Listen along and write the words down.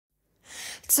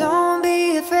Don't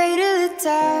be afraid of the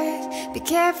dark, be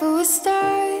careful with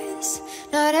stars.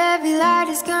 Not every light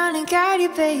is gonna guide you,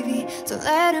 baby. Don't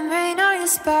let them rain on your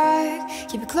spark.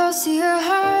 Keep it close to your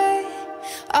heart.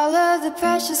 All of the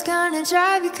pressure's gonna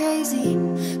drive you crazy.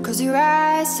 Close your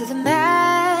eyes to the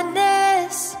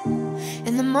madness.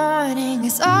 In the morning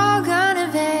it's all gonna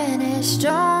vanish.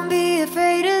 Don't be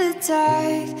afraid of the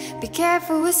dark, be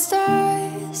careful with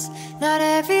stars. Not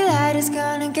every light is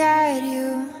gonna guide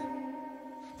you.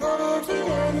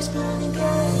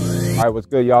 Alright, what's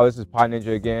good, y'all? This is Pi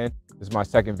Ninja again. This is my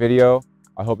second video.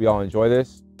 I hope y'all enjoy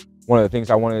this. One of the things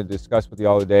I wanted to discuss with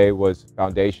y'all today was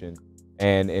foundation.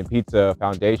 And in pizza,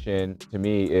 foundation to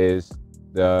me is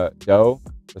the dough,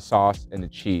 the sauce, and the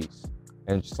cheese.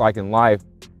 And just like in life,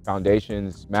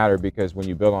 foundations matter because when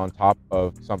you build on top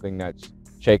of something that's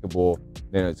shakeable,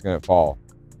 then it's gonna fall.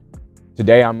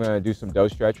 Today, I'm gonna do some dough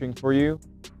stretching for you,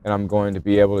 and I'm going to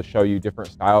be able to show you different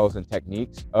styles and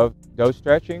techniques of dough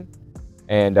stretching.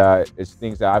 And it's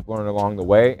things that I've learned along the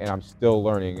way, and I'm still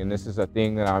learning. And this is a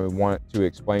thing that I want to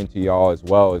explain to y'all as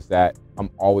well, is that I'm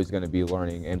always going to be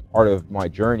learning. And part of my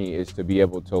journey is to be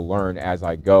able to learn as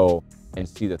I go and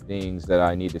see the things that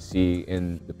I need to see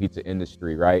in the pizza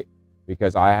industry, right?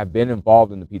 Because I have been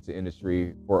involved in the pizza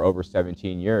industry for over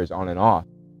 17 years on and off,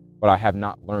 but I have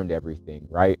not learned everything,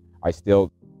 right? I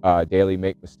still daily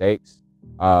make mistakes.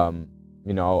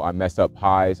 You know, I mess up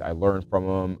pies, I learn from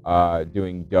them.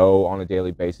 Doing dough on a daily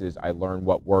basis, I learn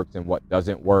what works and what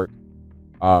doesn't work.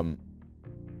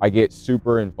 I get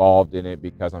super involved in it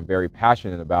because I'm very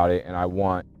passionate about it, and I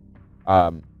want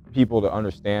people to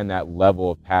understand that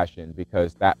level of passion,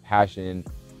 because that passion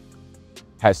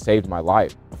has saved my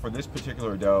life. For this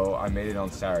particular dough, I made it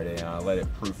on Saturday and I let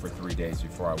it proof for 3 days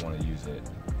before I want to use it.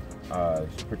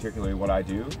 Particularly what I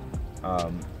do.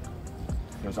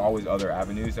 There's always other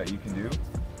avenues that you can do.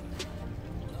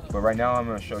 But right now I'm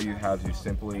going to show you how to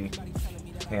simply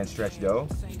hand stretch dough.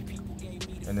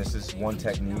 And this is one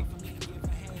technique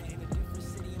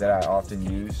that I often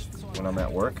use when I'm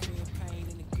at work.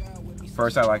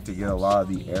 First, I like to get a lot of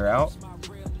the air out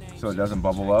so it doesn't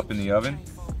bubble up in the oven.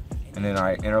 And then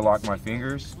I interlock my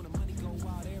fingers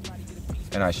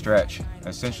and I stretch.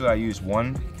 Essentially, I use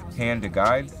one hand to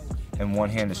guide and one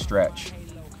hand to stretch.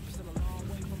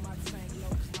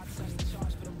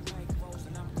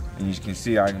 And you can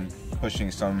see I'm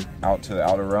pushing some out to the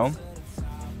outer realm.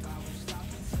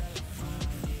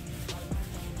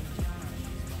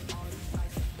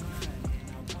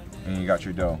 And you got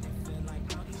your dough.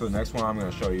 So the next one I'm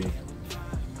going to show you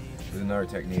is another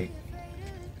technique.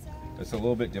 It's a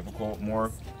little bit difficult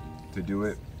more to do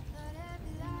it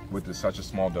with such a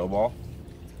small dough ball.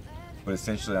 But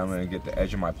essentially I'm going to get the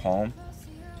edge of my palm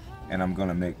and I'm going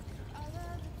to make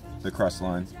the crust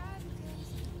line.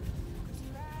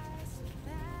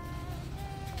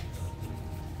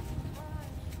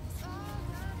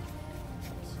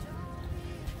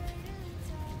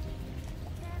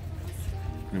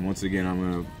 And once again, I'm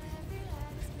going to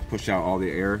push out all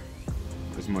the air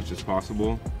as much as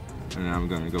possible, and then I'm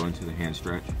going to go into the hand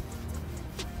stretch.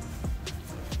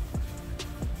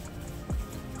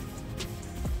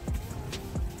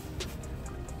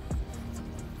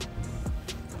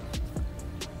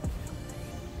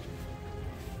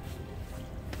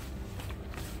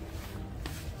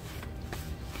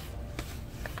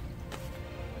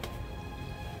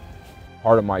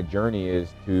 Part of my journey is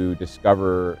to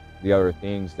discover the other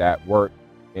things that work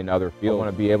in other fields. I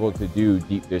want to be able to do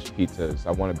deep dish pizzas.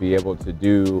 I want to be able to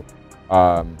do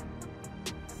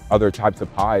other types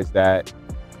of pies that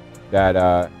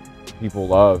people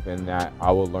love and that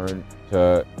I will learn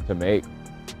to make.